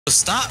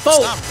Stop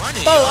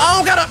running. Fo, I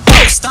don't gotta. Bro,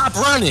 stop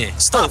running.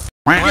 Stop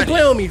running. You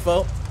play with me,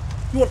 Fo.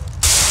 You want?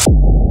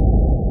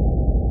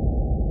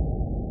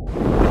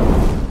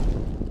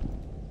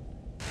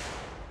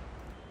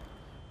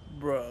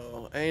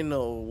 Bro, ain't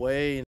no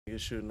way niggas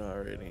shooting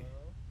already.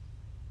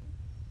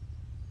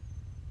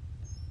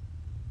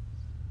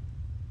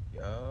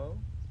 Yo.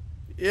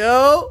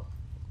 Yo.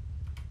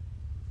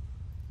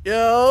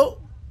 Yo.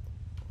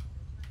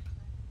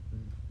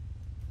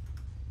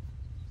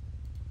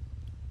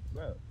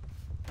 Bro.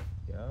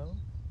 Yo.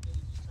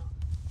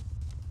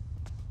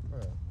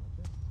 Bro.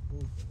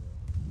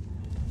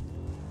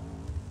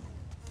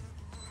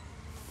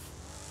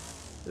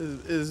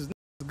 Is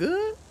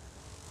good?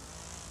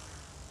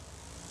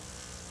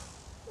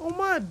 Oh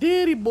my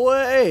daddy boy,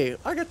 hey,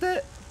 I got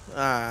that.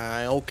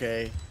 Alright,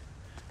 okay.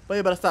 But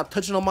you better stop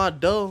touching on my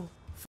dough.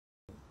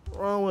 What's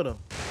wrong with him?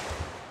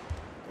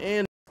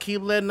 And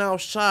keep letting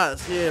out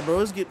shots. Yeah, bro,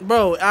 it's getting,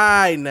 bro,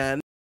 alright now.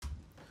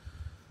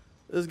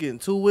 It's getting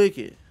too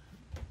wicked.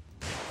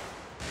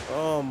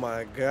 Oh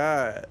my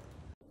god.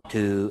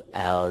 2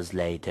 hours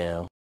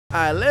later.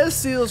 Alright, let's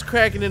see what's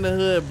cracking in the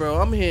hood, bro.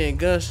 I'm hearing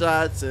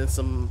gunshots and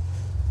some,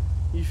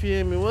 you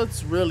feel me?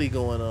 What's really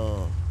going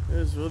on?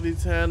 It's really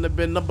time to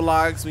bend the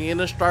blocks. We in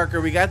the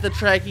Starker. We got the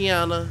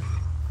Trachiana.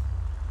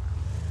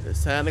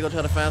 It's time to go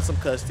try to find some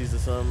custies or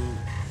something.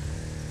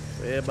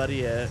 Where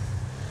everybody at?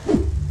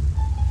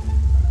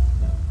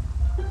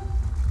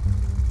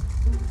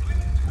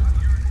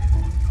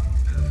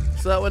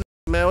 What's up with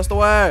man? What's the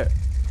word?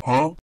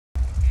 Huh?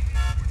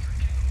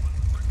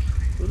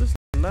 Will this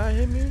not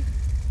hit me?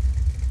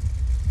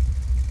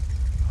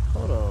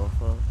 Hold on,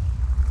 fam.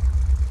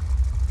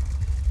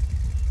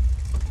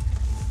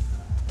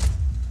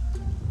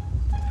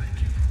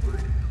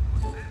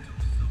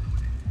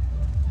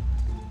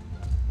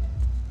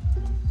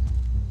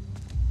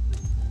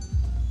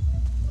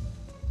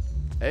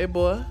 Hey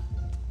boy.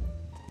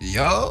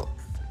 Yo.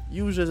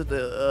 You was just at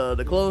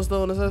the clothing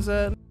store on the south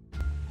side?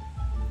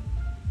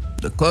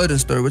 The clothing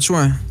store, which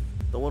one?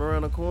 The one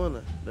around the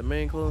corner, the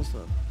main clothing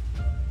store.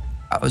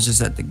 I was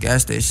just at the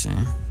gas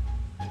station.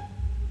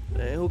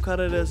 Hey, who caught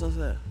it at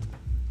sunset?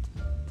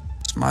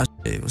 It's my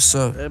shit. What's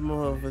up? That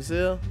motherfucker for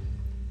sale?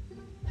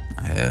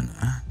 Hell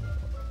nah.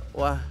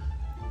 Why?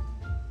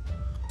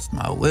 It's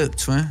my whip,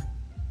 twin.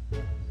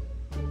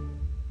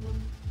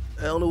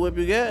 That only whip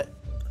you got?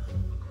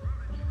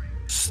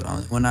 It's the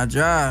only one I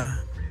drive.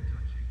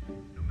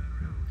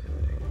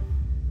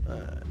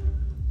 Alright.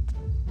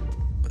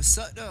 What's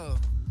up, though?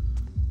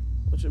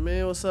 What you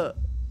mean, what's up?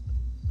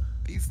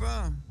 Where you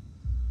from?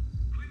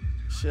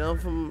 Shit, I'm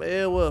from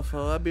Edward,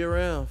 fo. I be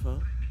around,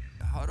 fo.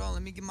 Hold on,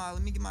 let me get my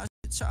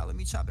shit chopped. Let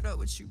me chop it up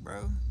with you,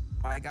 bro.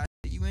 I got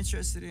shit you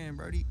interested in,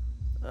 brody.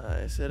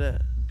 Alright, say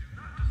that.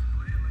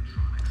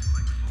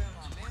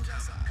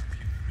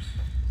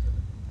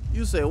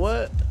 You say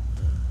what?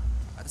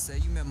 I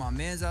said you met my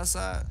mans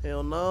outside.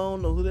 Hell no, I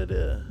don't know who that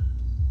is.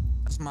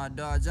 That's my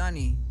dog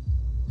Johnny.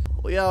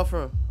 Where y'all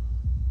from?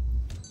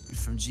 We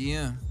from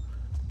GM.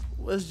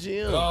 What's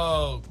GM?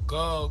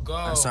 Go.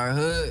 That's our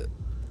hood.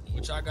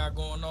 What y'all got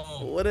going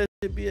on? Where that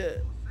shit be at?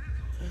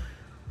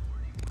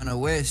 On the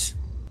west.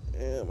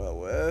 Yeah, my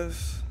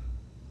west.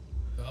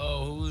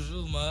 Oh, who's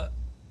you, mud?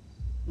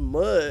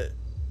 Mud.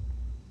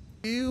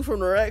 You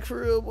from the rack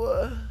for real,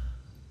 boy?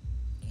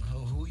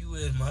 Who you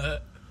is,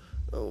 mud?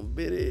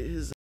 Biddy,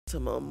 his to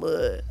my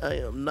mud. I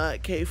am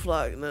not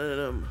K-Flock, none of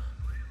them.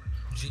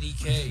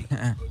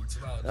 GDK.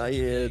 Oh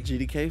yeah,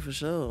 GDK for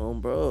sure,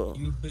 bro.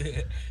 You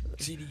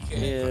GDK.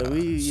 Yeah,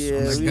 we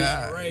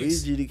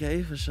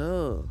GDK for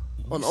sure.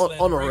 On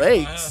the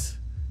rakes.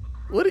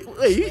 What?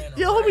 Wait,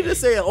 you homie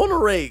just said on the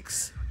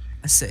rakes.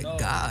 I said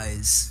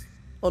guys.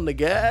 On the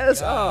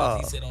gas? Oh. Oh.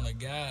 He said on the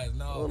gas.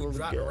 No, we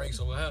dropped the rakes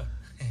over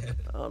here.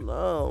 Oh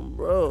no,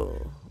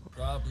 bro.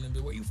 Dropping a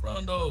bit. Where you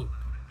from, though?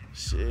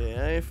 Shit,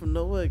 I ain't from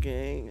nowhere,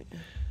 gang.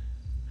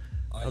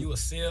 Are you a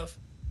Sif?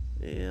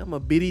 Yeah, I'm a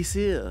bitty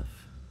Sif.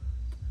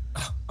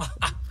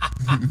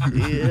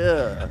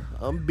 Yeah,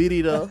 I'm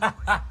bitty though.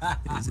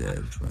 Is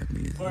that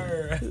funny?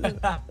 Word.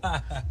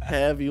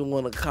 However you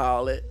want to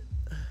call it.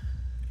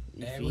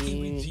 Man,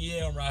 we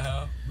GM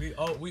right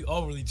here. We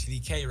overly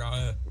GDK right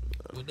here.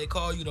 What they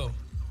call you though?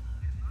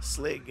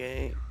 Slick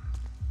gang.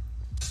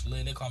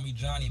 Slick. They call me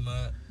Johnny,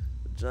 man.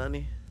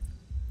 Johnny.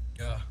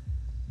 Yeah.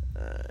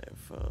 Alright,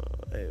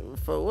 hey,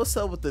 what's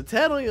up with the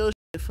tat on your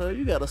shit, fo?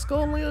 You got a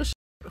skull on your shit?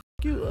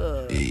 You,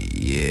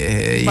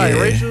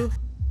 Yeah. Rachel?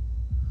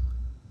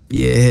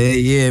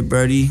 Yeah,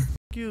 brody.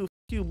 You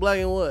black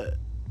and what?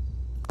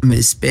 I'm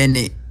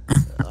Hispanic.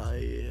 Oh,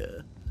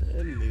 yeah.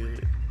 That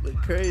nigga look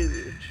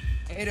crazy.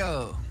 Hey,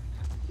 though.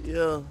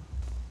 Yeah.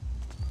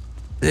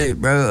 Hey,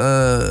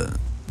 bro,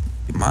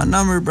 my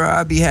number, bro,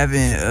 I be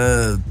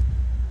having,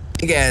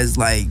 big ass,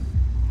 like,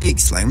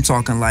 sticks, like, I'm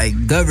talking,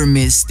 like,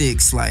 government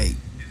sticks, like,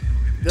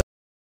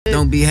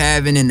 don't be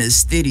having in the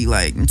city,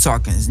 like, I'm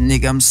talking,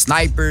 nigga, I'm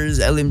snipers,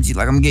 LMG,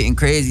 like, I'm getting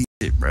crazy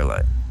shit, bro,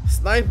 like.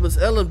 Snipers,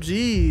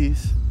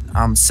 LMGs.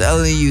 I'm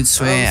telling you,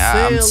 twin,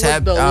 I'm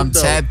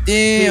tapped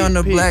in on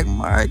the black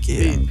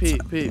market.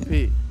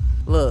 Pete.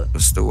 Look,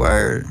 What's the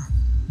word?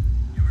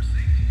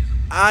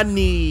 I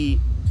need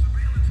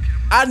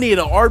an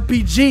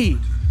RPG.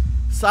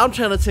 So I'm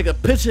trying to take a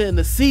picture in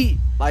the seat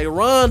like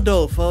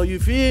Rondo, fo. You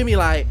feel me?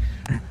 Like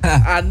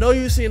I know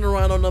you seen the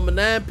Rondo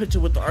 #9 picture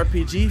with the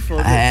RPG, fo.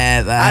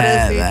 I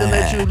just need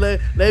to let you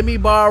let me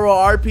borrow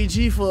an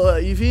RPG for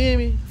you feel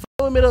me?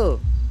 Fuck with me though.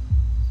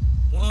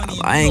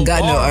 I ain't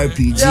got no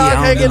RPG. Y'all I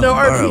can't get don't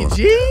no know, bro.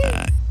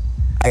 RPG?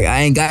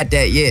 I ain't got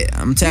that yet.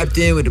 I'm tapped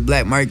in with the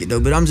black market though,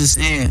 but I'm just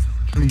saying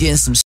I'm getting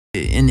some shit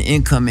in the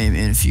income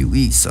in a few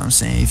weeks. So I'm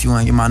saying if you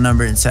want to get my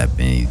number and tap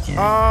in, you can.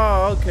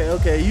 Oh,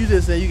 okay. You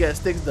just said you got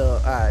sticks though.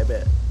 Alright,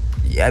 bet.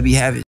 Yeah, I be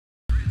having.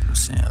 I'm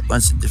saying a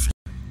bunch of different.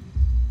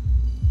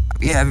 I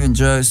be having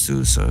drugs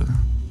too, so.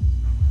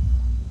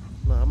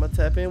 No, I'm gonna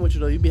tap in with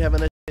you though. You be having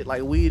that shit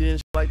like weed and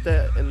shit like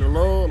that in the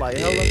low, like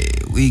hella.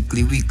 Yeah,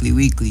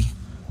 weekly.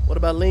 What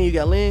about lean? You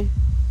got lean?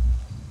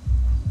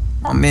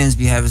 My mans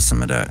be having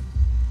some of that.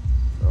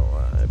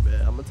 Oh, I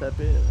bet. I'm gonna tap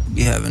in.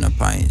 Be having the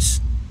pints.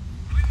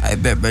 I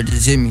bet, bro.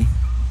 Just hit me.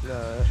 Nah.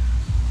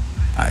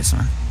 Alright,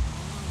 son.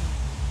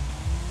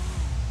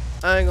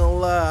 I ain't gonna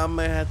lie, I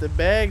might have to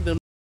bag them,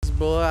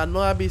 boy. I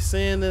know I be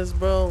saying this,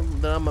 bro.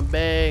 That I'ma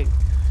bag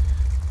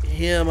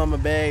him, I'ma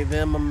bag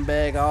them, I'ma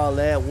bag all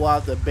that.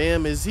 Walter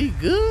Bam, is he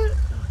good?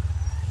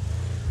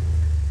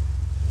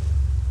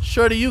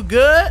 Shorty, you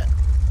good?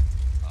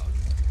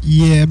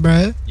 Yeah,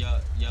 bruh.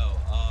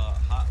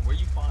 Where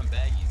you find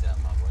baggies at,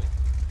 my boy?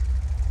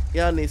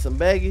 Y'all need some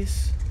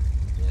baggies?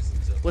 Yeah,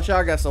 some zip. What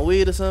y'all got, some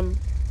weed or something?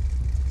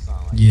 Sound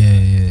like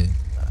Yeah.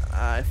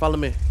 Alright, follow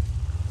me.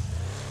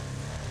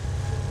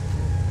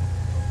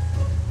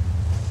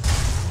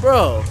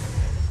 Bro.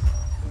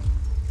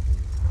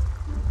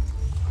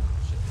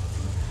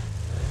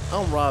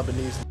 I'm robbing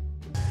these.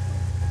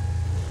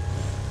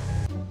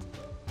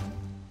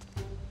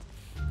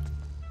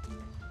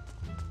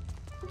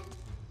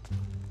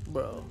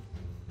 Bro.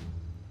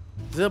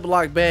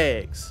 Ziploc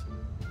bags.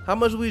 How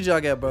much weed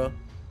y'all got, bro?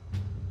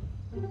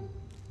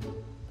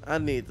 I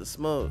need to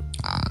smoke.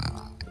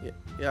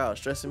 Y'all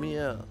stressing me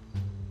out.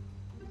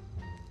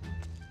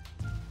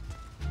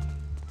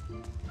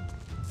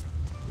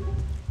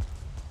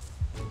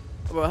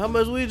 Bro, how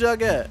much weed y'all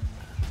got?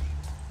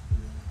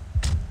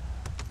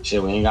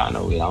 shit, we ain't got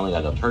no weed. I only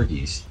got the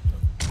perkies.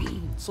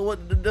 So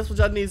what? That's what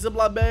y'all need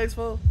Ziploc bags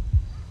for?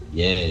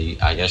 Yeah,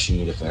 I guess you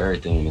need it for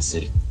everything in the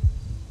city.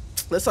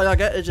 That's all y'all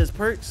got? It's just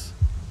perks?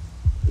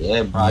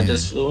 Yeah, bro, I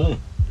just flew in.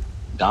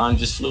 Don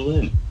just flew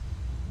in.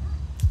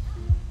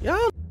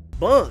 Y'all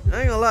bunk.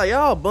 I ain't gonna lie.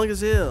 Y'all bunk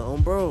as hell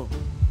on bro.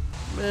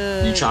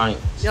 Man. You trying?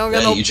 Y'all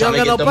got no, you trying to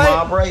got get no the pipe?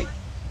 mob right?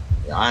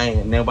 I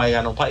ain't. Nobody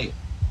got no pipe.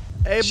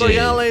 Hey, bro, Shit.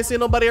 y'all ain't seen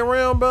nobody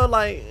around, bro.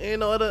 Like, ain't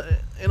no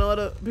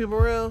other people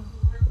around.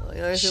 Like,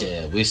 y'all ain't seen-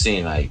 Shit, we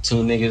seen like 2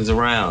 niggas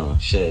around.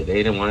 Shit,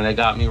 they the one that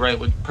got me right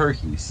with the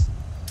perkies.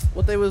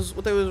 What they was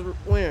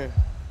wearing?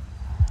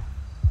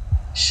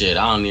 Shit,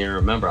 I don't even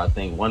remember. I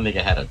think one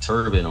nigga had a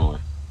turban on.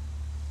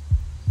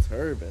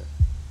 Turban.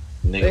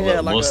 Nigga They had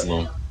looked like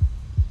Muslim.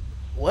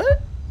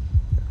 What?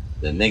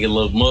 The nigga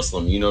looked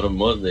Muslim. You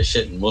know the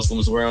shit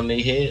Muslims wear on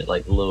their head,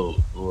 like the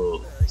little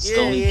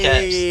scully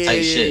caps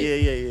type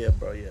shit. Yeah,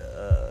 bro. Yeah.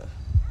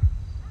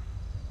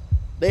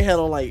 They had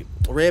on like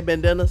red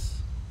bandanas.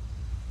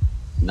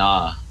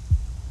 Nah,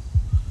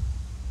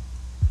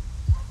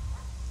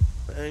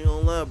 I ain't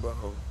gonna lie, bro.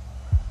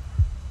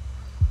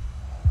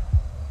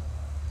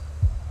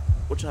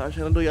 What y'all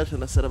trying to do? Y'all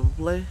trying to set up a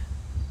play?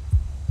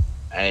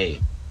 hey,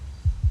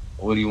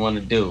 what do you want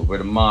to do? We're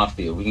the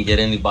mafia. We can get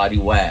anybody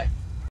whacked.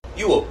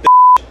 You a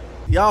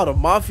Y'all the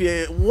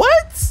mafia?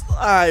 What? All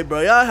right,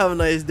 bro. Y'all have a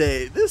nice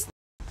day. This.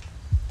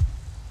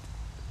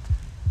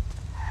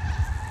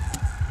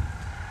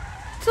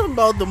 Something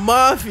about the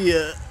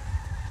mafia.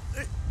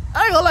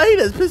 I ain't gonna lie, he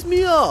just pissed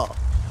me off.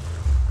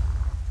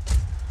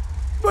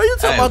 Bro, you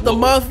talking Hey, about the what-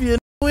 mafia?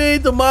 We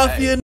ain't the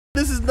mafia.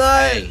 This is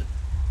not.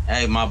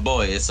 Hey, my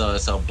boy, it's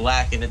a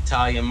black and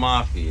Italian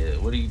mafia.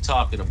 What are you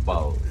talking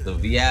about? The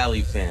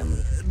Viali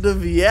family. The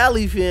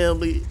Viali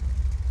family.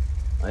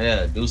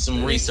 Yeah, do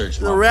some research,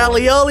 The my boy.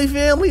 Rallioli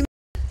family.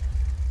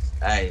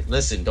 Hey,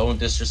 listen, don't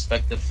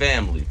disrespect the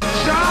family.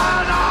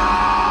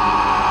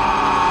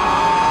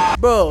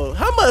 Bro,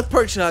 how much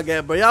perks y'all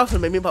got, bro? Y'all finna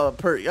make me pop a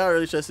perk. Y'all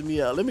really stressing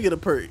me out. Let me get a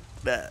perk.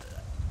 Nah.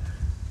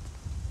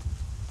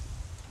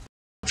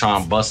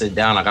 Trying to bust it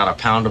down. I got a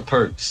pound of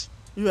perks.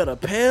 You got a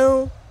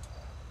pound?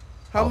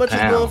 How A much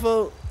pound. is going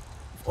for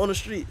on the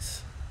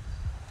streets?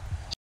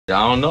 I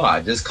don't know.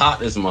 I just caught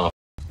this motherfucker.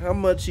 How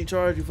much he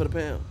charge you for the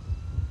pound?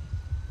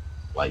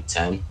 Like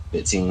 10,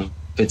 15,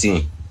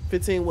 15.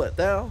 15 what,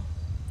 thou?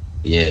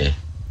 Yeah.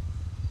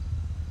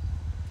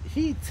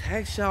 He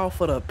tax y'all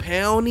for the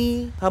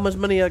poundy? How much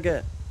money y'all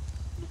got?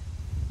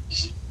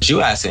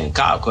 You asking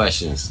cop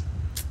questions.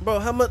 Bro,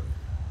 how much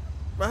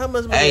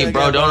money Hey, y'all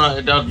bro,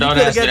 got, don't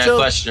coulda ask me got that your-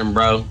 question,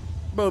 bro.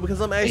 Bro, because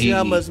I'm asking you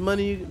how much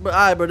money you... Bro,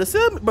 alright, bro,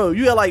 bro,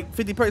 you got like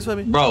 50 perks for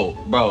me?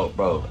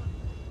 Bro.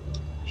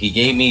 He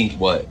gave me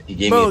what? He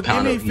gave Bro, me a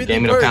pound give me of. 50 He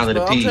gave me perks, a pound of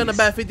bro. the I'm peas. trying to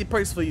buy 50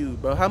 perks for you,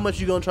 bro. How much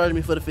you gonna charge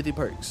me for the 50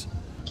 perks?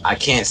 I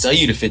can't sell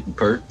you the 50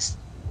 perks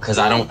because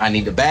I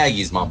need the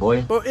baggies, my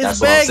boy. Bro, it's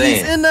That's what I'm baggies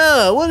saying. in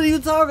there. What are you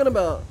talking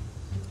about?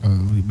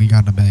 We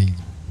got the bag.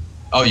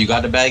 Oh, you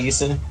got the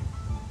baggies in?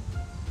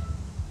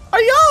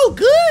 Are y'all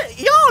good?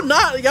 Y'all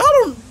not? Y'all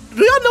don't?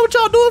 Do y'all know what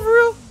y'all doing for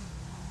real?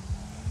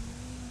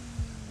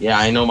 Yeah,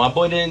 I know. My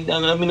boy didn't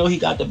let me know he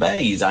got the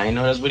baggies. I didn't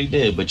know that's what he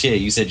did. But yeah,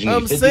 you said you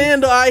need 50. I'm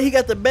saying though, he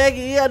got the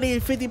baggie. Yeah, I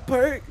need 50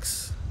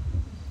 perks.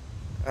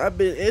 I've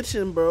been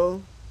itching,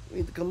 bro. You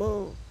need to come on.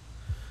 All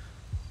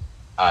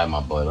right,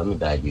 my boy. Let me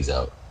bag these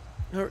out.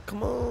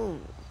 Come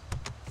on.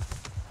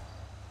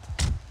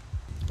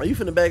 Are you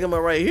finna bag him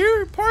out right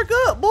here? Park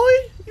up, boy.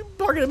 You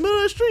park in the middle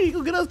of the street. You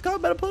gonna get us caught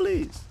by the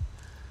police.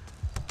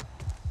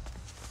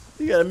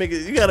 You gotta make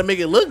it. You gotta make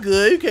it look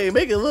good. You can't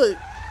make it look.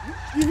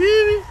 You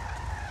hear me?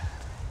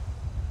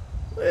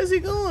 Where's he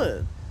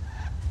going?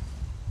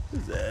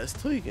 His ass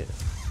tweaking.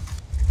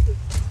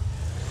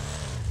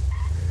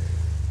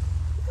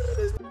 Where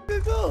this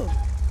nigga go?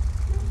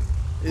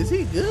 Is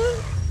he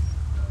good?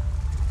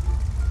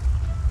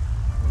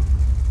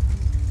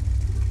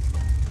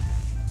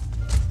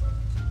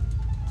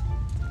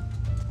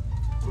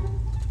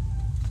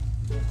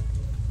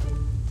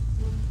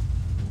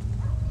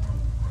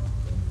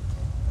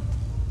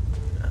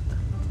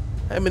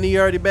 How many you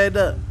already bagged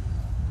up?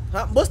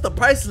 What's the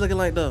prices looking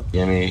like though?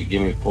 Give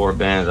me 4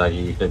 bands. I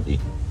give you 50.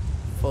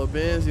 4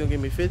 bands? You gonna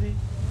give me 50?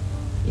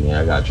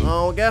 Yeah, I got you. I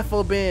don't got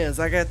 4 bands.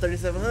 I got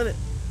 3,700.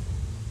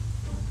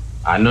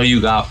 I know you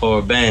got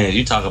 4 bands.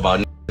 You talk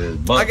about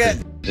niggas. I got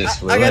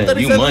just I got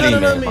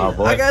 3,700 on me. my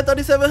boy. I got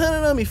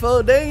 3,700 on me,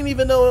 folks. They ain't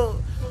even know.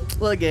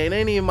 Look, gang, they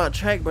ain't even my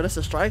track, bro. That's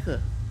a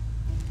striker.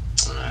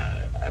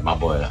 My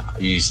boy,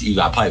 you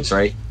got pipes,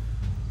 right?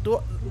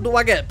 Do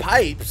I got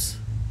pipes?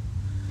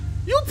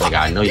 You talk,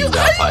 I know you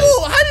got how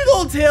you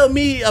gonna tell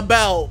me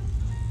about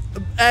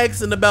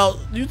asking about?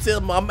 You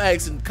tell me I'm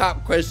asking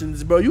cop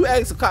questions, bro. You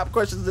asking cop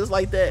questions just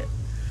like that.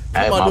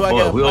 Hey, my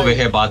boy, we over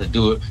here about to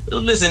do it.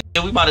 Listen,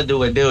 we about to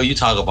do a deal. You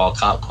talk about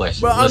cop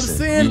questions. Bro, Listen, I'm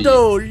saying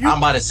though, I'm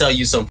about to sell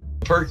you some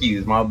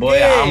perkies, my boy.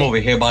 Yeah. I'm over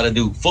here about to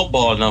do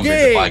football numbers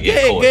if I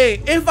get caught.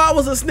 If I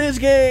was a snitch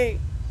gang,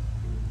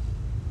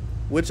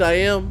 which I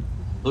am.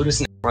 Who the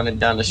snitch running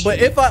down the street?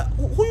 But if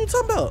who you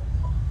talking about?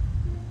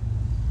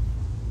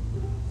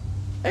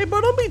 Hey,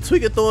 bro, don't be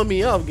tweaking throwing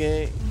me off,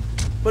 gang.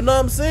 But no,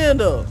 I'm saying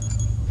though,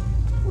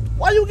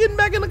 why you getting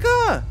back in the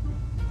car?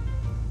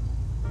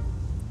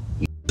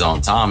 He's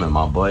on timing,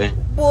 my boy.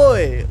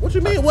 Boy, what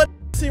you mean? What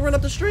he run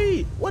up the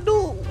street? What do?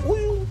 Who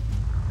you?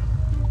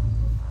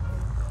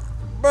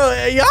 Bro,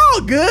 hey,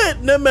 y'all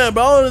good? No man,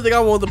 bro. I don't think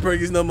I want the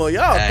perkies no more.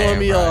 Y'all throwing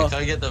me off.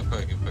 Come get the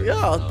perkies.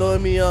 Y'all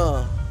throwing me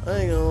off. I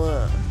ain't gonna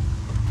lie.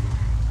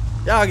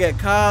 Y'all got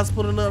cars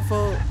pulling up,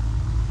 folks.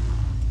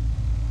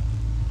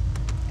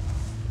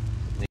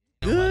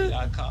 Good.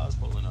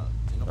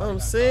 I'm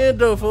saying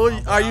though, fool.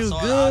 Are you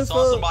good,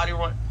 fool?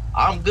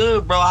 I'm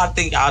good, bro.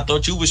 I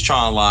thought you was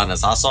trying to line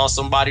us. I saw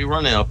somebody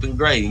running up in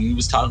gray. You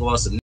was talking about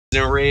some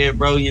in red,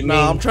 bro. You mean?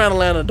 Nah, I'm trying to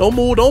land her. Don't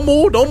move,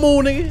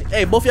 nigga.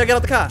 Hey, both of y'all get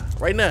out the car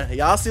right now.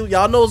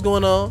 Y'all know what's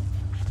going on.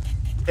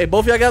 Hey,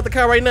 both of y'all get out the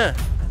car right now.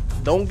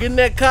 Don't get in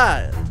that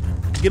car.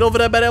 Get over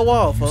there by that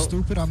wall, folks.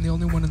 Stupid, I'm the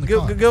only one in the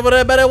car. Get over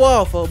there by that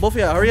wall, folks. Both of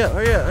y'all, hurry up.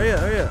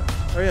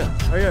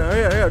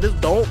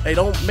 Just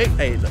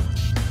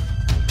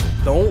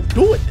don't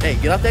do it. Hey,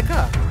 get out that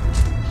car.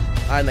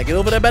 All right, now get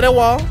over there by that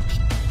wall.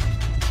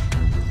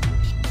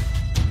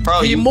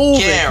 Bro, keep you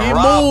moving. Can't keep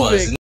rob moving.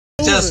 us.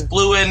 Just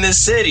flew in the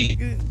city.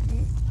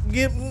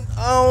 I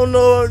don't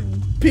know.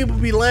 People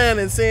be lying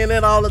and saying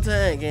that all the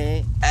time,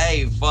 gang.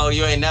 Hey, folks,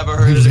 you ain't never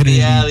heard of the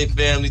Viali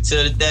family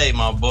till today,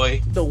 my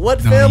boy. The what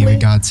Don't family? even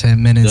got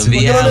 10 minutes. The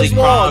Get on this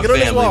wall. Viali Get on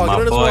this wall. family,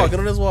 Get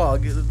on this wall.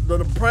 Get on this wall.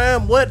 The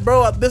prime what,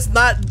 bro? This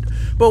not,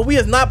 bro. We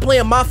is not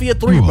playing Mafia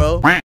 3,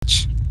 bro.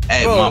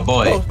 Hey, bro, my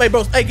boy.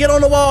 Bro, hey, get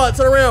on the wall.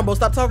 Turn around, bro.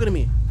 Stop talking to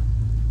me.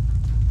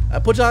 I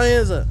put y'all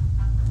hands up.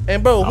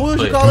 And bro, who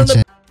is you calling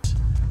the?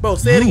 Bro,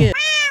 say it again.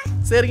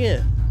 Say it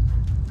again.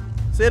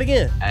 Say it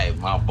again. Hey,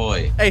 my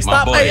boy. Hey,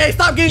 stop. My boy. Hey,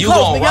 stop getting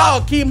close.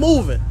 Y'all keep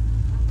moving.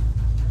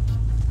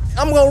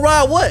 I'm gonna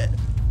rob what?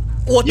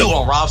 What you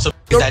gonna rob some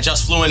that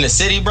just flew in the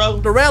city, bro?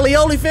 The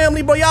Rallioli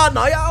family, bro. Y'all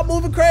know y'all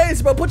moving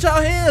crazy, bro. Put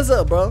y'all hands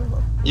up, bro.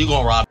 You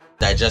gonna rob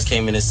that just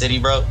came in the city,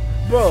 bro?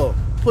 Bro,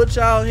 put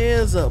y'all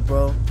hands up,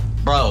 bro.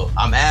 Bro,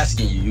 I'm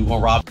asking you. You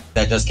gonna rob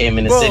that just came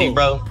in the city,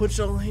 bro? Put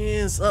your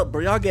hands up,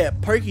 bro. Y'all got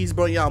perkies,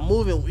 bro. Y'all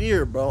moving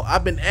weird, bro.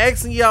 I've been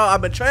asking y'all.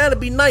 I've been trying to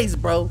be nice,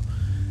 bro.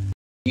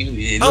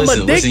 I'm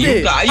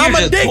addicted.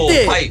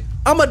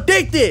 I'm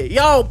addicted.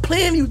 Y'all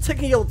playing, you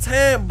taking your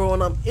time, bro,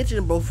 and I'm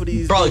itching, bro, for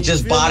these. Bro,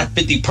 just buy the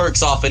 50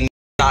 perks off and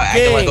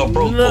acting like a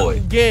broke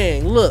boy.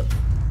 Gang, look.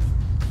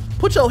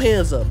 Put your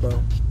hands up,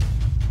 bro.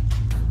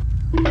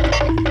 You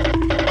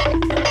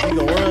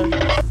gonna run?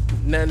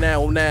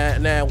 Now,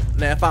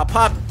 if I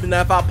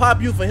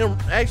pop you for him,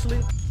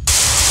 actually.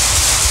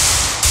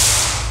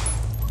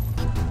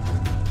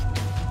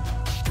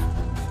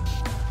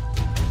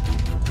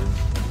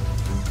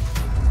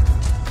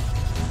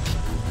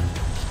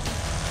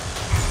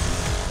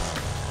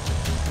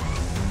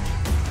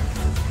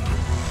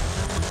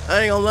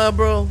 I ain't gonna lie,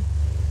 bro.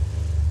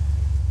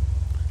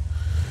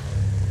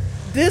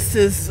 This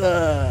is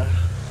that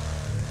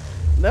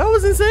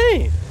was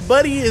insane.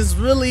 Buddy is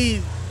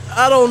really,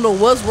 I don't know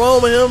what's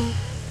wrong with him.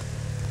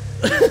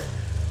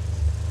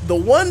 The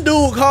one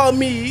dude called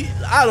me,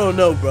 I don't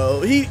know,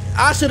 bro.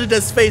 I should have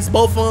just faced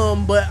both of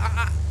them, but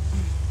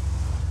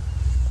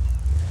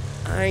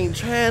I ain't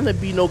trying to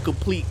be no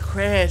complete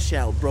crash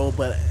out, bro,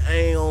 but I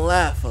ain't gonna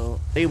lie, fam.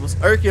 They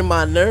was irking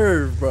my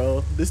nerve,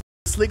 bro. This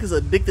slick is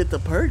addicted to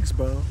perks,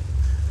 bro.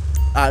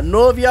 I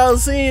know if y'all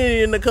seen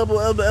it in a couple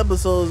other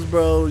episodes,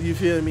 bro. You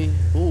feel me?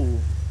 Ooh,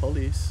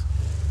 police.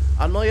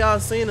 I know y'all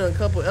seen it in a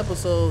couple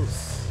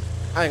episodes.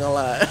 I ain't gonna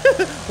lie.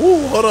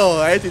 Ooh, hold on.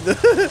 I think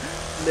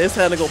it's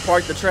time to go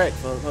park the track,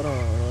 folks. Hold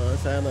on.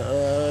 It's time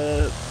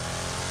to,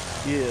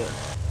 yeah.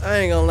 I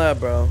ain't gonna lie,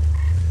 bro.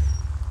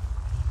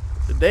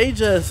 They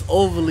just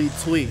overly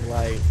tweak.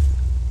 Like,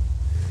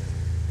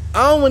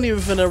 I don't even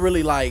finna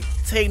really, like,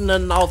 take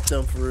nothing off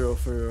them for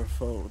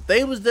real.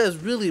 They was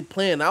just really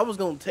playing. I was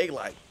gonna take,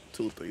 like,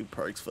 2-3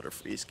 perks for the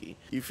free ski.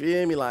 You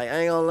feel me? Like,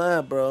 I ain't gonna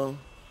lie, bro.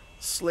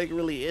 Slick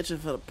really itching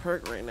for the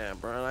perk right now,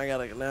 bro.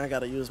 And now I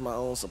gotta use my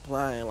own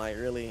supply and, like,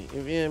 really,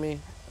 you feel me?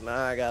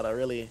 Now I gotta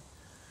really,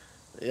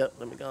 yep,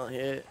 let me go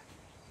ahead.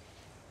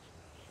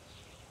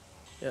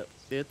 Yep,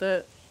 did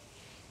that.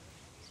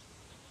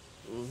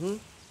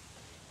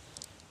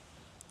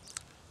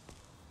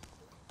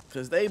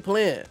 Cause they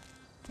playing.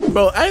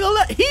 Bro, I ain't gonna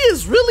lie, he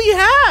is really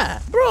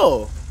high,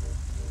 bro.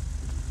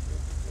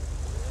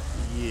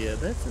 Yeah,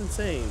 that's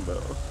insane,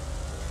 bro.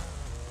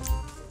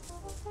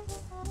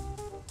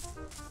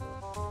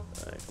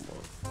 Alright, come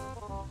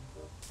on.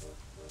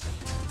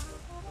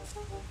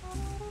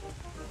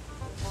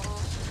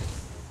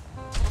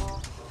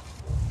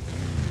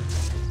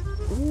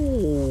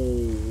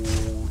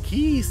 Ooh,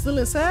 keys still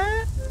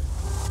inside?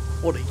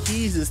 Oh, the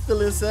keys is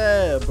still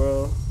inside,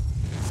 bro.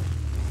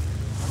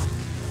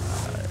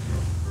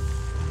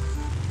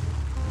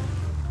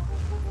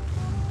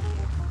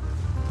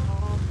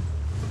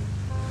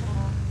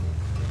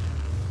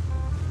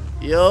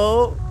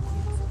 Yo,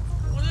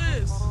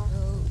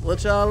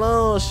 what y'all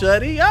on,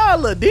 shuddy? Y'all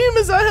little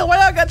demons out here. Why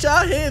y'all got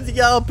y'all heads in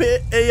y'all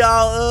pit and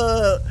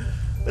y'all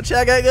what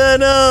y'all got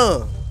going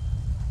on?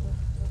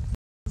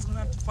 I'm gonna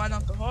have to find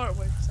out the hard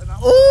way.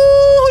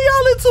 Ooh,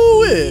 y'all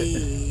into it?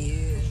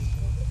 Yeah.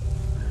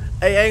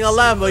 Hey, I ain't gonna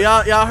lie, bro.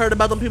 Y'all heard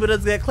about them people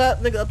that get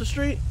clapped, nigga, up the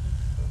street?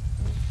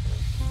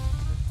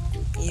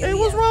 Yeah, hey,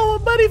 what's wrong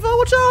with Buddy?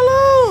 What y'all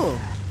on?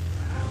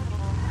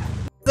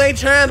 They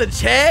trying to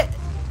chat?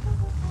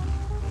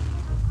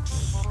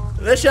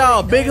 That's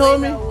y'all big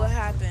homie? Don't worry about what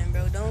happened,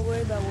 bro. Don't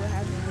worry about what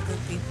happened with the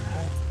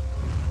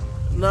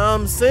people. Nah,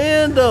 I'm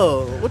saying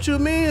though. What you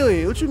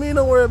mean? What you mean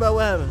don't worry about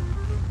what happened?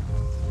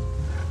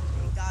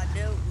 It got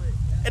dealt with.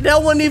 And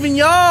that wasn't even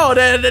y'all.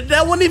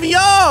 That wasn't even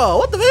y'all.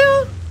 What the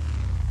hell?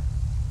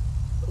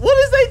 What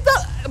is they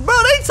bro,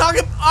 they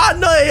talking, I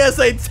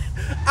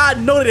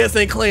know they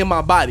ain't claim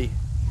my body.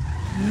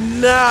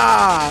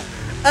 Nah.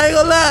 I ain't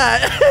gonna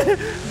lie.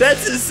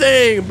 That's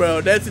insane,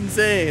 bro. That's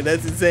insane,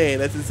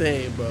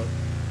 bro.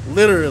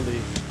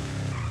 Literally.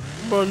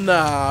 Bro,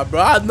 nah,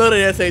 bro. I know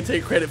that ain't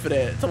take credit for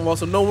that. Talking about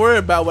some don't worry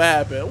about what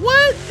happened.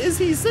 What is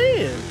he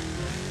saying?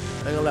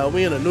 I ain't gonna lie,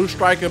 we in a new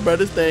striker, bro.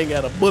 This thing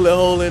got a bullet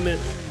hole in it.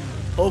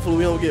 Hopefully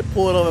we don't get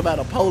pulled over by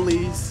the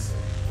police.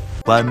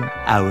 1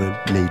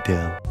 hour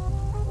later.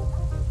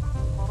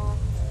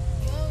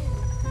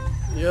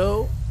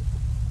 Yo.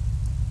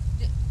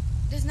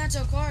 This not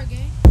your car,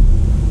 gang.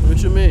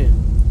 What you mean?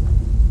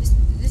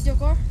 This your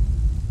car?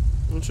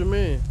 What you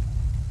mean?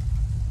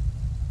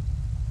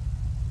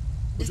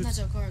 This not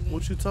your car, gang.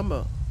 What you talking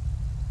about?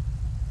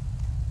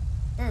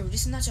 Bro,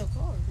 this is not your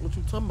car. What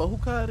you talking about? Who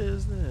car it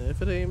is then?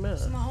 If it ain't mine.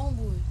 This is my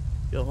homeboy.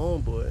 Your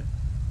homeboy?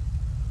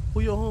 Who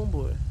your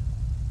homeboy?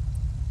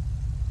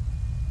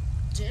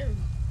 Jerry.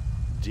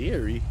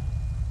 Jerry?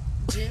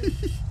 Jerry.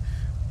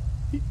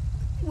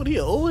 What, he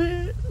an old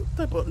head? What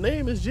type of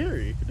name is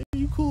Jerry?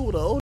 You cool with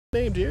an old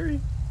name Jerry?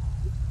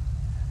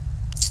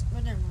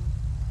 What that wrong?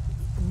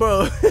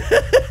 Bro.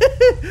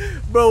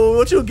 Bro,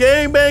 what you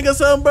gangbang or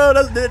something, bro?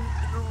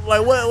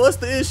 Like, what's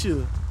the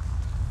issue?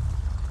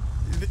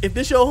 If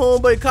this your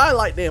homeboy Kai,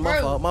 like, damn,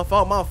 my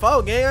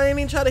fault, gang. I ain't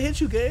even try to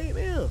hit you, gang.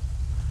 Damn.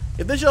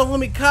 If this your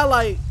homie Kai,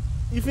 like,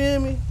 you feel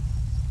me?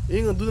 You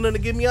ain't gonna do nothing to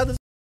get me out this.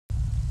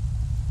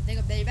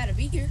 They better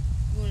be here.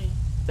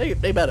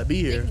 They better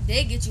be here.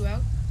 They get you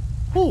out.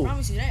 Who? I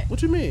promise you that.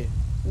 What you mean?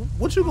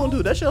 What you gonna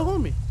do? That's your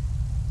homie.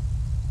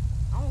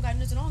 I don't got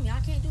nothing on me. I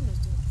can't do nothing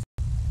to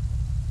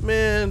it.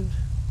 Man,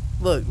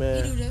 look,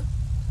 man. You do though.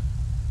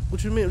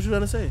 What you mean? What you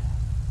trying to say?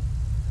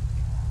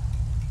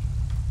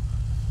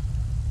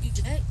 You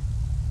jack?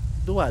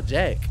 Do I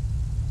jack?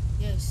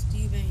 Yes, do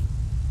you bang?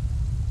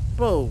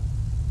 Bro,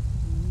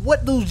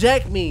 what do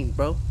jack mean,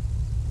 bro?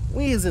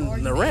 We is in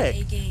Iraq.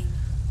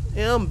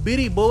 Yeah, I'm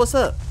Biddy, boy. What's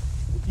up?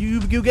 You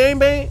game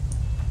bang?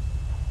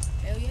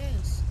 Hell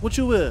yes. What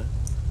you with?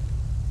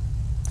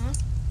 Huh?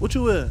 What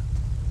you with?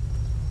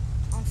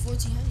 I'm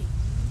 1400.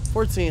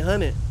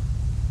 1400.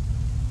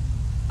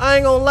 I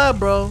ain't gonna lie,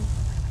 bro.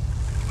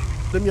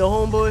 Them your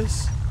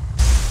homeboys?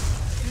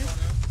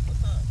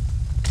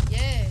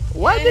 Yeah.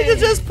 Why yeah. niggas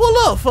just pull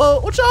up,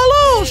 folks? What y'all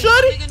on,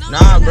 shorty?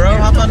 Nah, bro.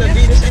 How about the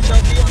beat? This ain't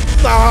your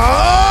beat.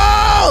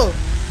 No!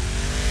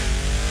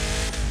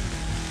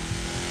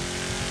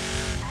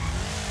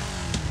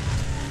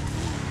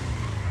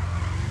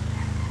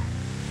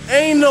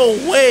 Ain't no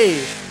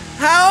way.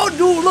 How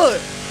do look?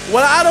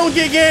 What I don't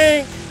get,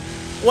 gang.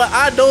 What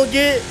I don't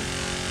get.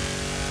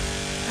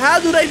 How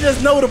do they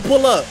just know to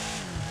pull up?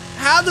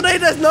 How do they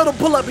just know to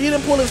pull up? He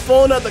didn't pull his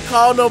phone out to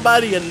call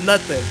nobody or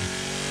nothing.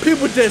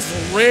 People just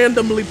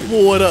randomly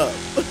pulled up.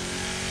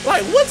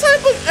 Like, what type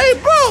of, hey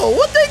bro,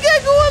 what they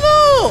got going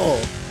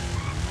on?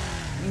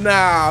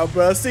 Nah,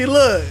 bro, see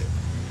look.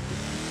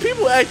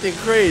 People acting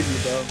crazy,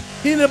 bro.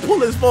 He didn't pull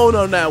his phone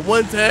on that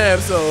one time,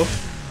 so.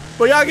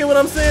 But y'all get what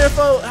I'm saying,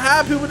 folks?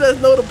 How people just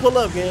know to pull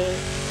up, gang?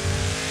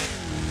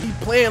 He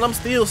playing, I'm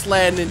still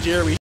sliding in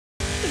Jerry.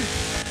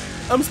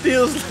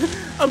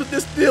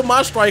 This still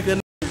my striker.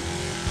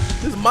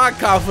 This is my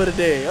car for the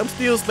day. I'm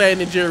still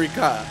sliding in Jerry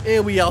car.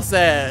 And we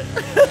outside.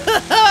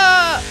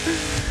 I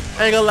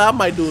ain't gonna lie, I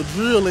might do a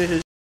drill in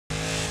his.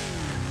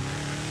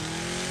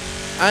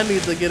 I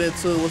need to get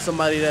into it with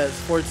somebody that's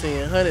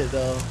 1400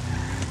 though.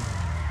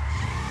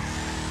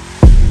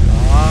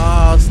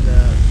 Oh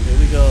snap. Here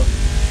we go.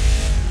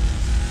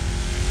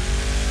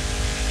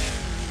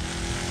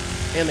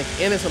 And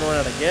it's gonna run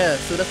out of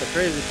gas too. That's the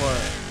crazy part.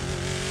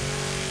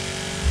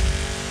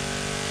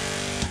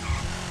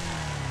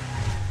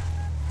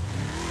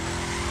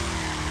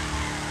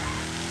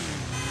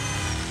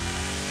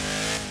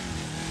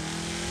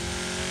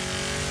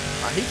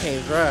 Oh, he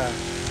can't drive.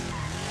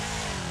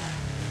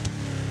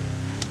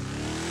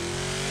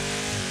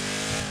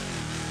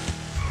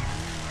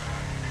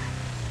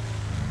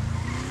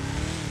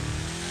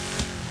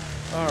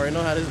 I already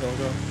know how this is gonna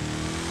go.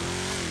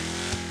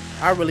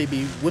 I really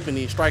be whipping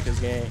these strikers,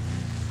 gang.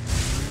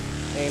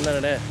 Ain't none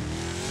of that.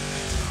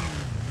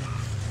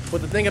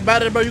 But the thing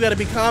about it, bro, you gotta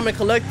be calm and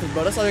collective,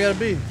 bro. That's all you gotta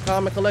be.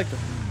 Calm and collective.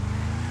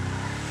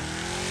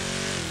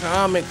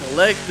 Calm and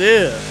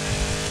collective.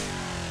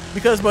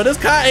 Because, bro, this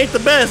car ain't the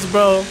best,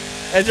 bro.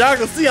 As y'all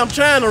can see, I'm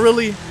trying to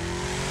really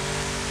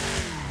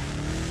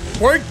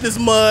work this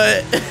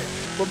mud.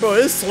 But, bro,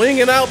 it's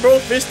swinging out, bro.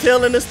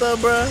 Fishtailing and stuff,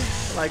 bro.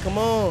 Like, come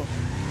on.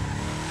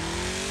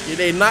 Yeah,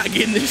 they not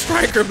getting this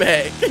striker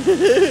back.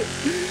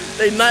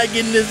 They not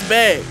getting this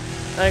back.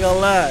 I ain't gonna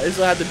lie. It's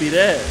gonna have to be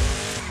that.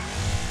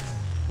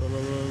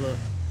 Look.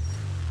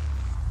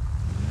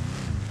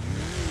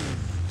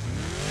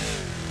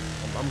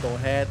 I'm gonna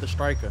have the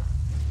striker.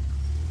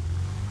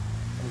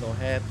 I'm gonna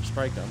have the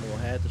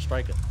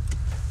striker.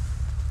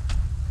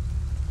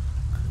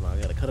 Come on,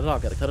 I gotta cut it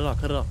off.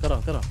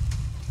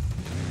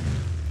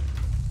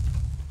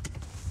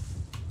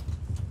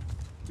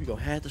 We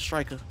gonna have the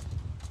striker.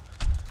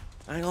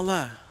 I ain't gonna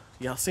lie.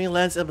 Y'all seen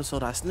last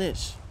episode I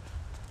snitched.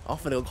 I'm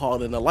finna go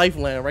call it in the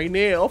lifeline right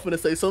now. I'm finna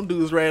say some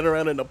dudes ran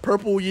around in the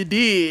purple you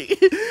dig.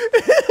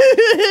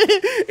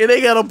 And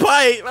they got a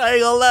pipe. I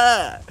ain't gonna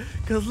lie.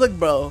 Cause look,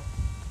 bro.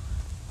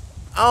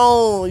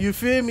 You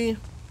feel me?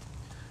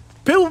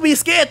 People be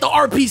scared to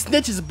RP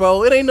snitches,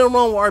 bro. It ain't nothing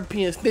wrong with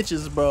RP and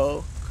snitches,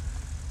 bro.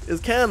 It's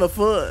kind of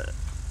fun.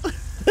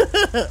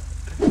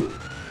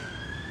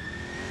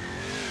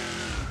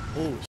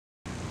 Oh,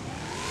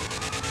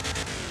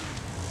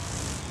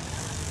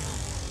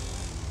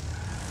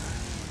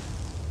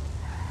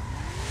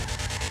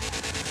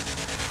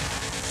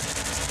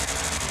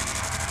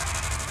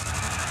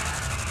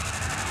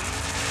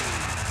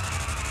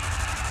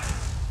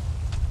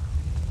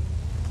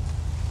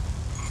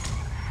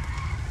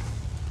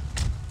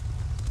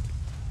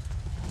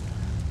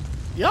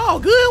 y'all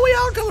good? Where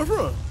y'all coming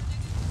from?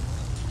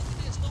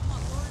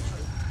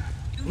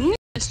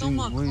 Stole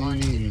my car. What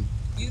you need?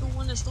 You the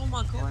one that stole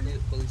my car, nigga.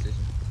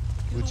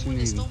 What you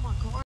need? Stole my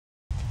car.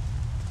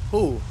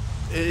 Who?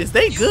 Is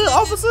they good,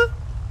 officer?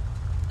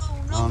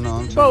 Oh no,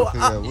 I'm trying Bro, to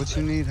figure out what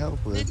you need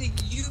help with.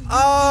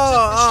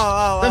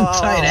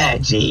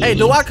 Hey,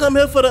 do I come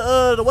here for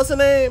the what's the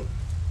name?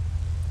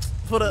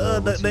 For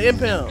the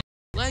impound.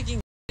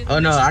 Oh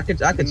no, I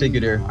could take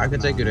you there. I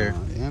could take you there.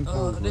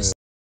 This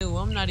new.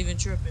 I'm not even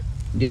tripping.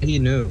 Yeah, he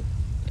knew.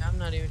 Yeah, I'm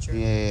not even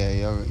tripping.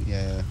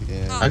 Yeah.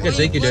 I could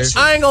take you there.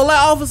 I ain't gonna lie,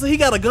 officer. He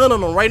got a gun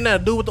on him right now.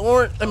 Dude with the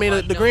orange. I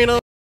mean the green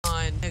on.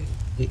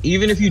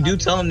 Even if you do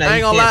tell him that I ain't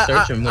you gonna can't lie.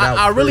 search him without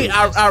I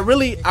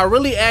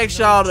really asked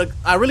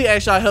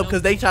y'all help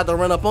because they tried to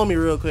run up on me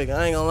real quick.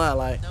 I ain't gonna lie,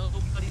 like.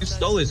 You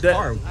stole his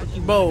car.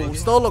 Bro,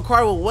 stole a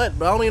car with what,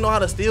 bro? I don't even know how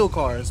to steal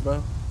cars,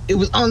 bro. It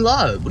was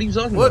unlocked. What are you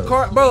talking about? What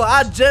car, bro?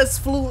 I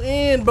just flew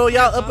in, bro.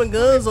 Y'all upping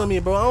guns on me,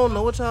 bro. I don't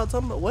know what y'all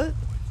talking about. What?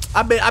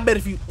 I bet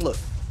if you look,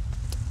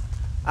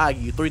 I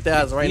give you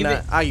 3,000 right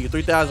now. I give you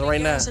 3,000 right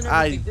now.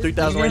 I give you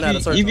 3,000 right now to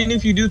search him. Even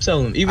if you do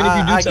tell him,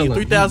 I give you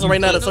 3,000 right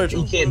now to search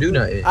him. He can't do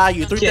nothing. I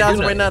give you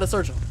 3,000 right now to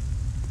search him.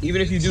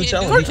 Even if you do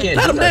tell him, he can't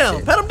pat do him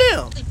nothing. down. Pat him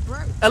down.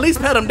 At least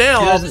pat him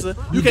down, officer.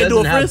 You can't do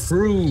a frisk.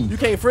 You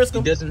can't frisk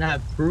him. He doesn't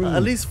have proof.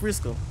 At least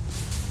frisk him.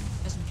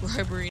 That's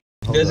bribery.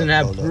 He doesn't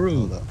have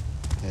proof.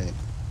 Hey.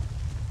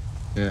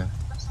 Yeah.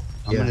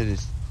 I'm gonna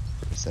just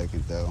for a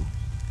second though.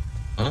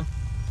 Huh?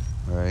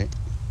 All right.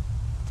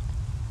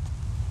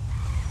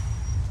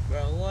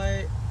 Bro,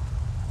 what?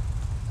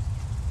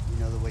 You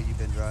know the way you've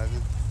been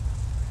driving?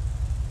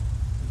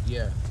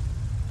 Yeah.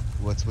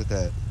 What's with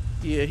that?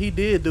 Yeah, he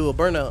did do a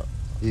burnout.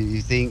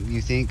 You think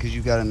because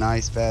you got a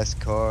nice fast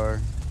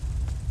car?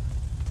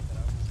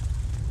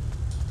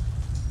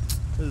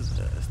 This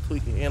is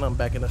tweaking, and I'm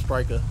back in the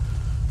striker.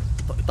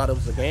 Thought it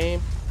was a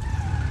game.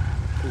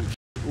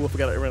 Ooh, I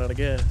forgot I ran out of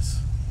gas.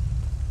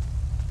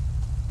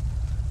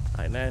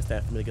 Alright, now it's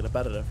time for me to get up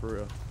out of there for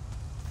real.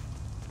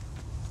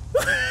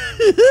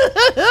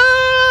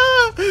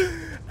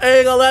 I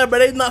ain't gonna lie, but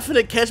they not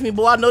finna catch me,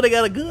 boy. I know they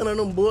got a gun on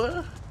them,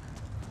 boy.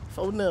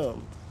 For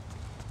them.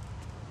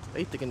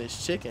 They thinking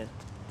it's chicken.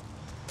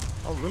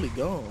 I'm really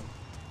gone.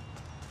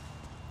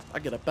 I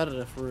get up out of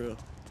there for real.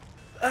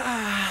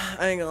 I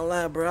ain't gonna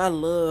lie, bro. I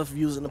love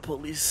using the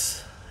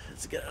police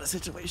to get out of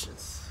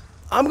situations.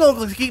 I'm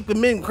gonna keep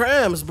committing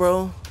crimes,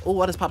 bro.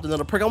 Oh, I just popped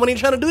another perk. I wasn't even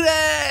trying to do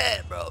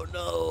that, bro.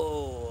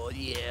 No.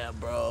 Yeah,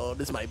 bro.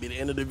 This might be the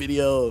end of the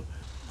video.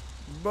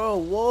 Bro,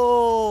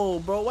 whoa.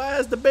 Bro, why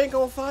is the bank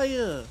on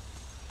fire?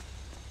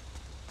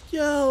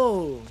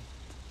 Yo.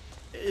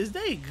 Is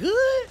they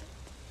good?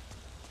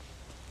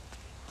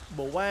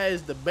 But why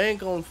is the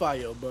bank on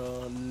fire,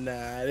 bro?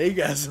 Nah, they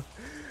got some...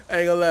 I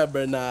ain't gonna lie,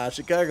 bro. Nah,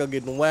 Chicago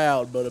getting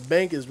wild, bro. The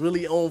bank is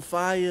really on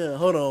fire.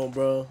 Hold on,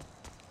 bro.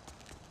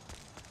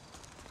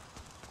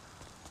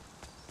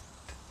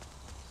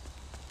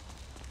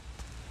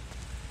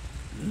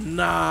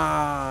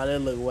 Nah,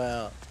 that look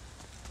wild.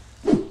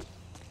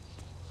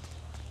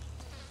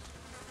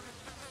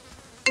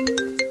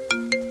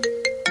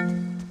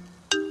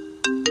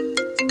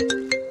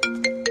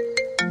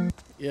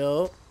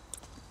 Yo.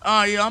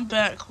 Yeah, I'm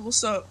back.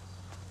 What's up?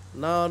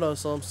 No,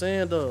 so I'm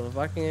saying though, if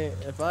I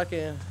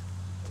can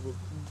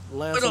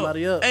line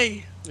somebody up.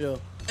 Hey. Yeah.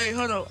 Hey,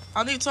 hold up.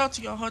 I need to talk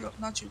to y'all. Hold up.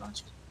 Not you.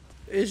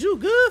 Is you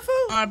good,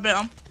 fool? Alright, bet.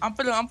 I'm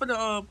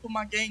finna put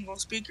my gang on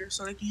speaker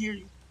so they can hear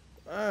you.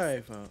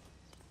 Alright, fool.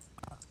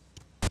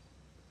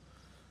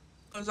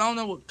 Cause I don't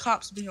know what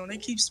cops be on. They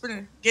keep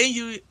spinning. Gang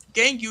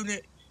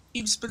unit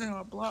keep spinning on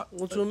our block.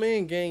 What you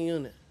mean, gang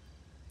unit?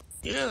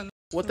 Yeah.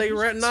 What they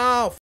ran?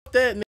 Nah, fuck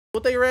that. Nigga.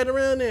 What they ran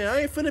around there?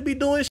 I ain't finna be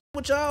doing shit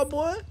with y'all,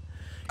 boy.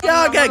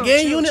 Y'all got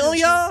gang unit on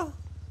y'all?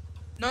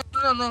 No.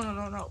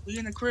 We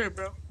in the crib,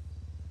 bro.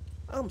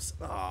 I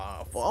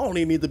don't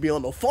even need to be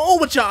on the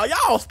phone with y'all.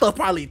 Y'all stuff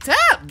probably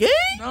tapped, gang.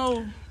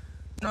 No.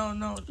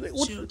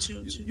 Chill.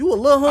 You a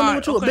little homie?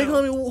 What you a big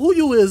homie? Who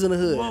you is in the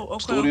hood? Whoa,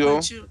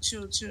 okay,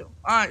 chill.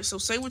 Alright, so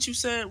say what you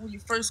said when you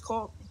first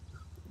called me.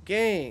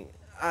 Gang,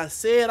 I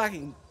said I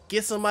can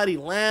get somebody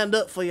lined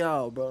up for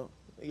y'all, bro.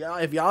 Y'all,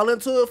 if y'all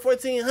into it,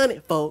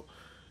 1400, folk.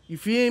 You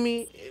feel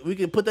me? We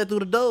can put that through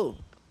the door.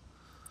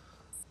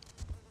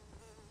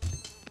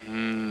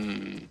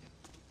 Alright.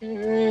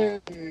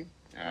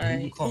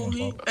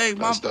 Hey,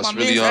 that's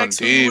really on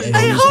deep.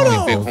 Hey, hold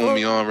on. Big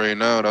homie on right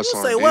now. That's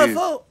on say deep. What,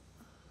 folk?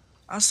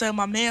 I said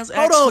my man's.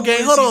 Hold on,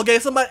 gang.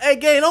 Somebody, hey,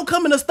 gang, don't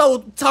come in the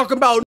store talking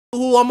about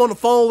who I'm on the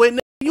phone with.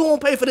 You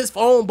won't pay for this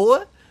phone,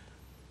 boy.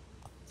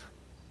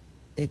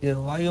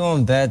 Nigga, why you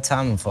on bad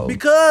timing, folks?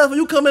 Because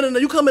you coming in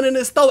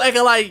this store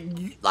acting like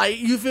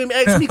you feel me,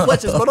 asking me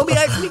questions, but don't be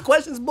asking me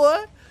questions,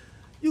 boy.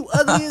 You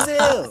ugly as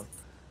hell.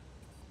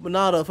 But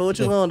nah, though, for what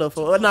you on though,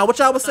 for nah, what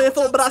y'all was saying,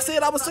 for? But I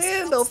was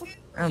saying though.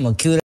 I'm a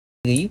cute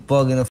nigga. You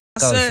bugging the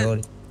fuck out,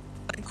 shorty.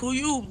 Like who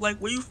you? Like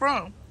where you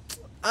from?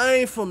 I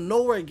ain't from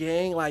nowhere,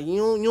 gang. Like you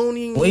don't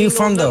even. Where you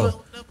from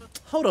though?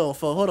 Hold on,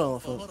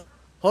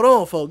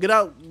 folks. Get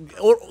out.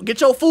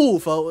 Get your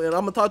food, folks, and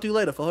I'm gonna talk to you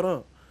later, folks. Hold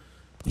on.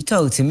 You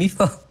talking to me,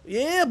 folks?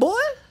 Yeah, boy.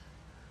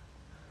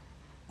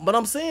 But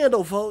I'm saying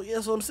though, folks.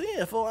 That's what I'm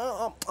saying,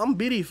 folks. I'm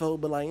bitty,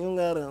 folks, but like you don't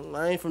gotta.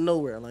 I ain't from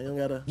nowhere. Like you don't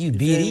gotta. You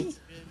bitty?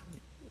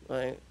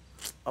 Like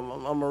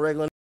I'm a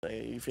regular.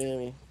 You feel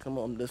me? Come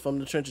on, that's from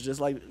the trenches, just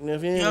like you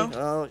feel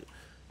me.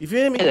 You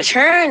feel me?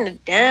 Turn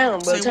it down,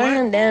 bro.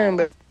 Turn it down,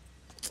 bro.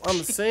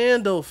 I'm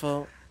saying though,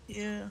 folks.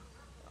 Yeah.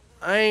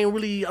 I'm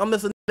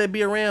just a nigga that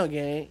be around,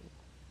 gang.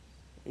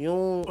 You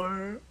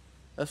don't.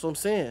 That's what I'm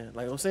saying.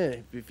 Like I'm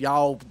saying, if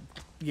y'all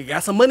you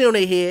got some money on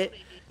their head,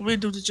 we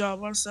do the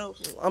job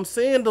ourselves. I'm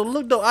saying though,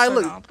 look though, I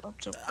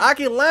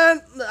can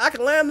line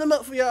them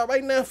up for y'all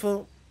right now,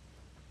 folks.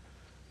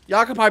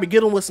 Y'all can probably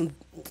get them with some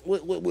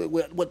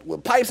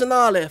with pipes and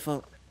all that,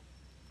 folks.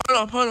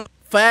 Hold up.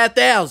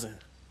 5,000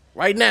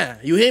 right now.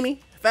 You hear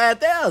me?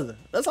 5,000.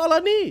 That's all I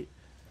need.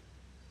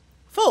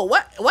 Folks,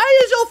 why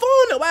is your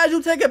phone there? Why is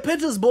you taking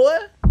pictures, boy?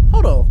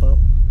 Hold on,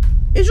 folks.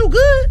 Is you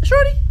good,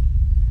 shorty?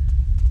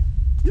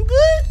 You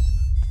good?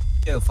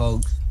 Yeah,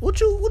 folks. What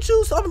you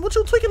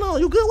tweaking on?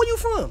 You good? Where you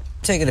from?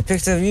 Taking a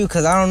picture of you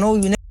because I don't know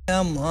you.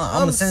 I'm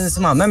gonna send this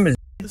to my members.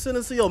 You send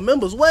this to your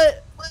members?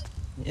 What?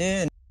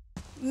 Yeah.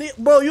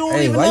 Bro, you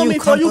don't even know me,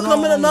 so you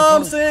come in and know what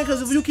I'm saying?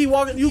 Because if you keep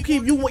walking, you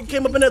came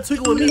up in that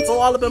tweaking with me, so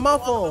all up in my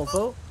phone,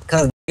 folks.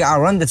 Cause I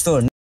run the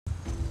store.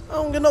 I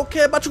don't get don't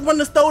care about you running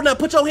the store now.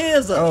 Put your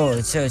hands up.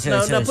 Oh, chill.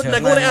 Now, go in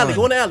the alley.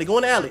 Go in the alley. Go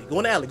in the alley. Go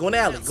in the alley. Go in the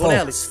alley. Go in the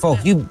alley.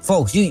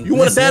 Folks, you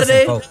want to die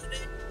today?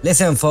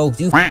 Listen, folks,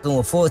 you fucking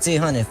with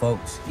 1400,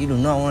 folks. You do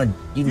not want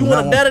to. You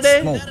want to die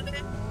today?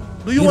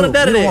 Do you want to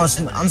die today? I'm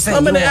saying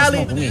come you in the don't alley.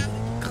 smoke with me.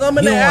 Come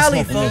in the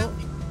alley, folks.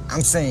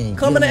 I'm saying.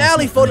 Come in the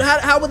alley, folks.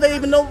 How would they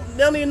even know?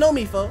 They don't even know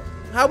me, folks.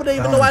 How would they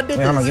even know I did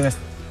this?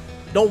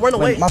 Don't run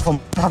away. My phone.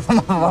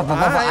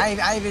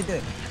 I even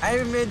did. I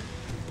even made.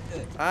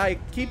 Alright,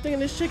 keep thinking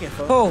this chicken,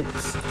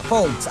 folks.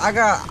 Folks, I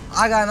got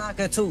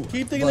knocker too.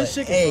 Keep thinking this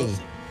chicken,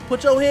 folks.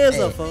 Put your hands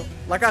up, folks.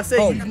 Like I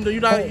said, you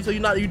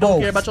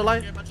don't care about your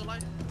life?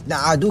 Nah,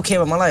 I do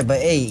care about my life, but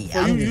hey,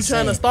 so you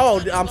trying to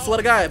stall? I'm swear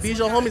to God, if these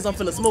your homies, I'm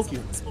finna smoke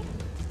you.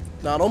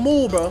 Nah, don't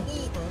move, bro.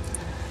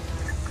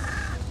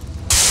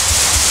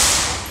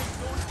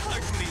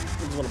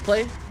 You wanna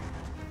play?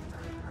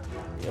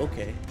 Yeah,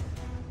 okay.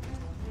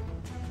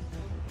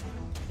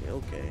 Yeah,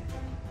 okay.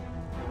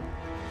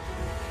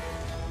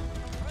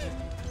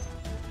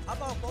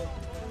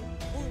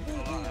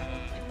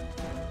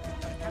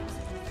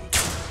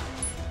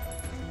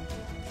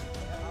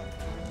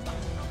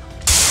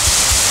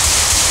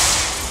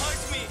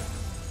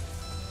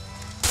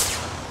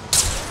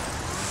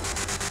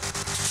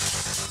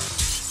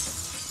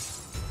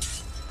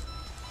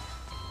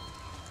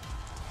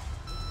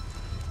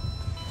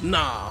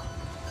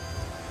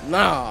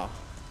 Nah.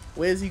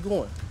 Where's he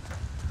going?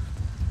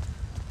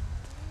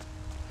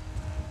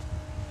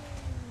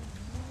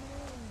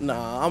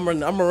 Nah, I'm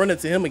gonna run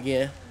into him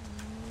again.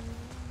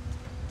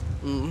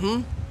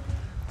 I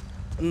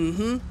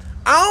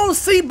don't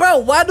see, bro.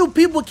 Why do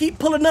people keep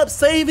pulling up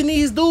saving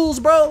these dudes,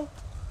 bro?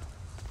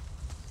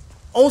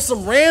 On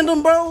some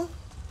random, bro?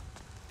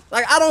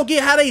 Like, I don't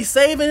get how they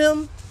saving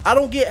him. I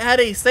don't get how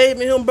they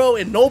saving him, bro,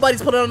 and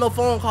nobody's putting on no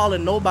phone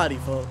calling nobody,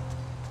 folks.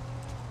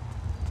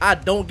 I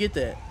don't get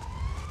that.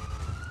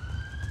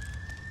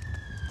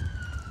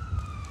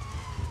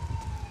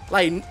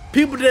 Like,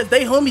 people that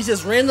they homies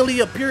just randomly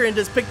appear and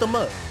just pick them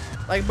up.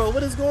 Like, bro,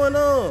 what is going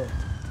on?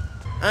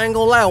 I ain't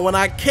gonna lie, when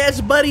I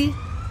catch Buddy,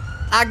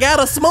 I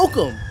gotta smoke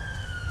him.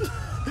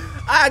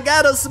 I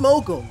gotta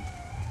smoke him.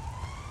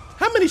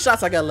 How many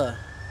shots I got left?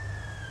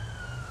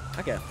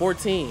 I got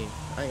 14.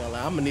 I ain't gonna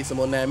lie, I'm gonna need some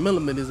more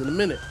 9mm in a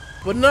minute.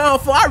 But no,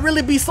 for I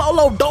really be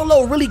solo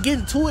dolo really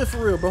getting to it for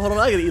real, bro. Hold on,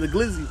 I gotta eat a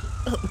glizzy.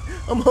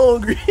 I'm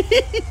hungry.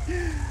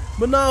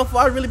 But no, if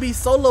I really be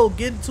solo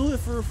getting to it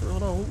for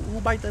hold on, who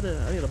bite that?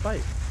 I need a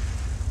bite.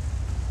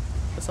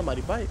 Did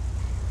somebody bite?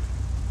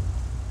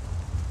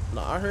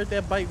 No, I heard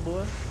that bite,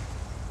 boy.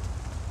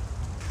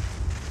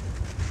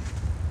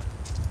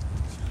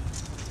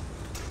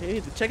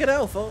 Hey, check it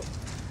out, folks.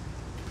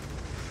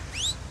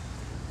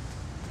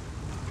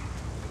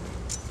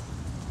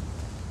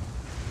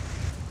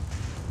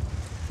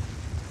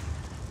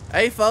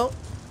 Hey, folks.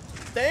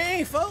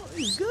 Dang, folks,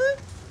 you good?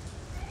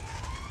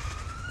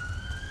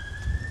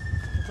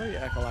 Why you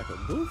acting like a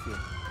goofy?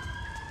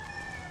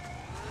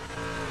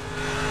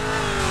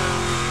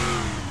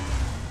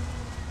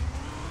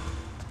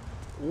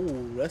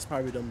 Ooh, that's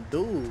probably them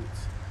dudes.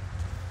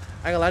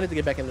 I need to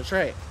get back in the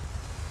track.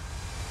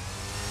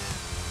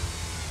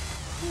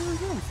 Where's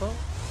them, folks?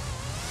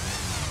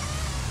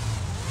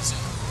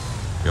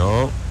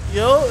 Yo,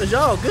 is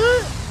y'all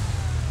good?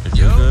 Is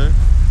you good?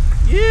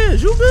 Yeah,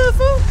 is you good,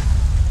 folks?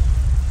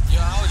 Yo,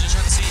 I was just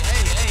trying to see.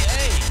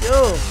 Hey.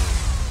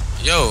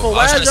 Yo, I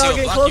was trying to see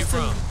what block you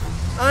from.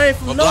 I ain't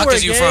from what nowhere, block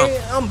is you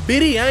gang. from? I'm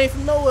Biddy. I ain't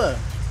from nowhere.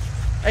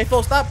 Hey,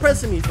 folks, stop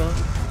pressing me,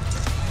 folks.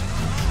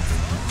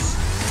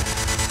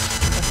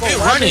 Keep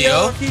running,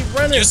 yo. Keep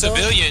running, You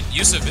civilian?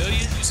 You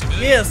civilian?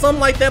 Yeah, something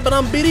like that, but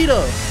I'm Biddy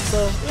though.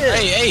 So yeah.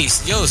 Hey,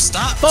 yo,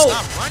 stop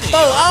running.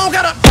 I don't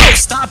gotta.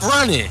 Stop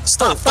running.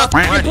 Stop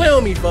running. Play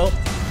on me, folks.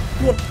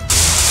 You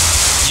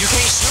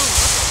can't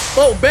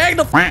shoot. Bag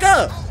the fuck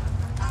up.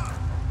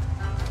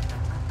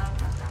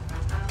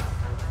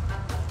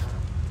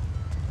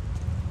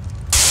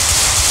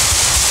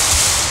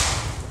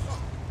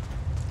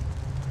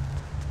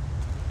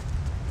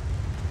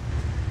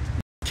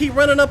 Keep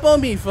running up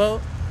on me,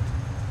 folks.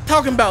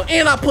 Talking about,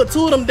 and I put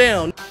 2 of them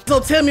down.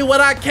 Don't tell me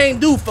what I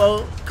can't do,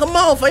 folks. Come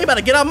on, folks. You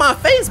better get out my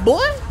face,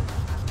 boy.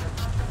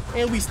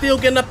 And we still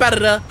getting up out of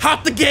there.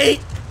 Hop the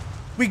gate.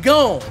 We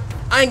gone.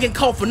 I ain't getting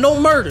caught for no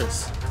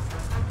murders.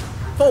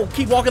 Folks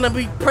keep walking up,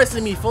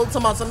 pressing me, folks.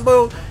 Talking about something,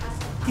 bro.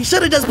 He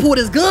should have just pulled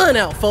his gun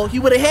out, folks. He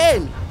would have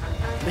had me.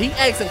 But he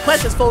asking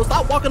questions, folks.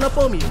 Stop walking up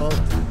on me, folks.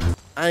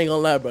 I ain't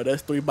gonna lie, bro.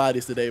 That's 3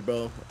 bodies today,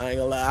 bro. I ain't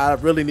gonna lie. I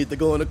really need to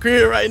go in the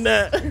crib right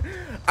now.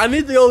 I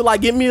need to go,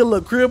 like, get me a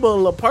little crib or a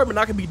little apartment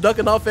I can be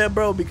ducking off at,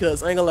 bro,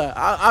 because I ain't gonna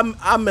lie.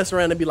 I mess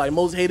around and be, like,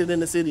 most hated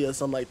in the city or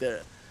something like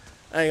that.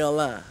 I ain't gonna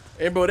lie.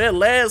 Hey, bro, that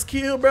last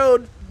kill, bro,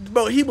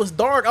 he was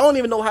dark. I don't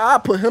even know how I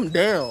put him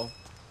down.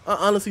 I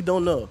honestly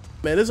don't know.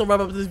 Man, this is gonna wrap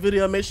up this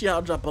video. Make sure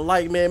y'all drop a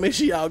like, man. Make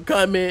sure y'all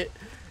comment.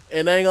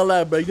 And I ain't gonna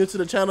lie, bro. You get to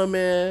the channel,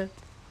 man.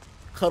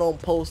 Cut on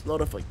post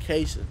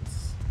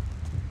notifications.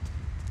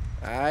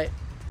 Alright?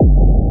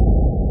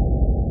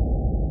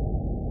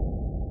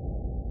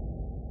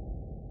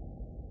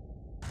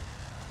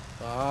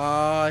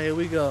 Ah.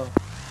 go.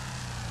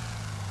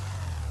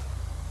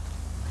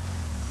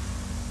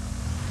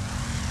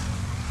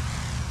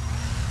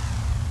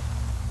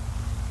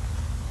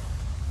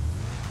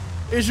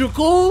 Is you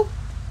cool?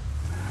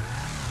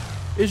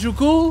 Is you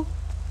cool?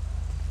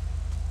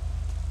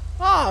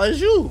 Ah,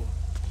 it's you.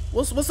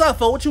 What's up,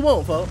 folks? What you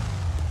want, folks?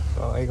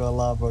 Bro, I ain't gonna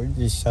lie, bro. You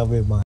just shove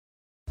in my.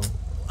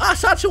 I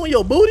shot you in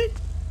your booty.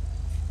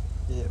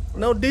 Yeah. Bro.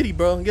 No Diddy,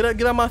 bro.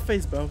 Get out my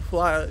face, bro.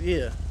 Before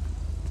yeah.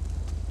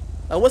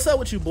 What's up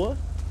with you, boy?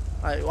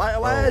 Like,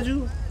 why had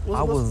you?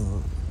 I was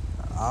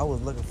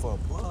looking for a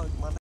plug,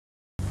 my nigga.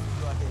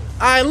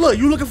 Alright, look,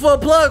 you looking for a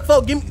plug,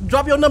 folks?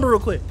 Drop your number real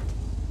quick.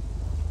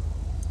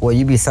 Well,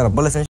 you be selling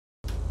bullets and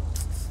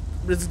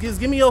Just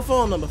give me your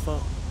phone number,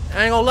 folks.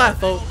 I ain't gonna lie,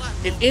 folks.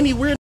 If any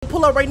weird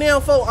pull up right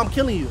now, folks, I'm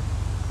killing you.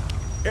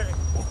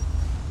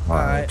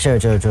 Alright. Chill.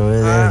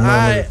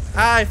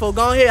 Alright, folks,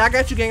 go ahead. I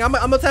got you, gang. I'm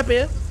gonna tap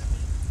in.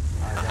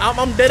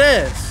 I'm dead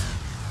ass.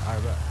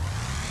 Alright, bro.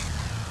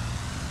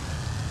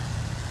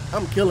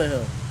 I'm killing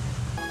him.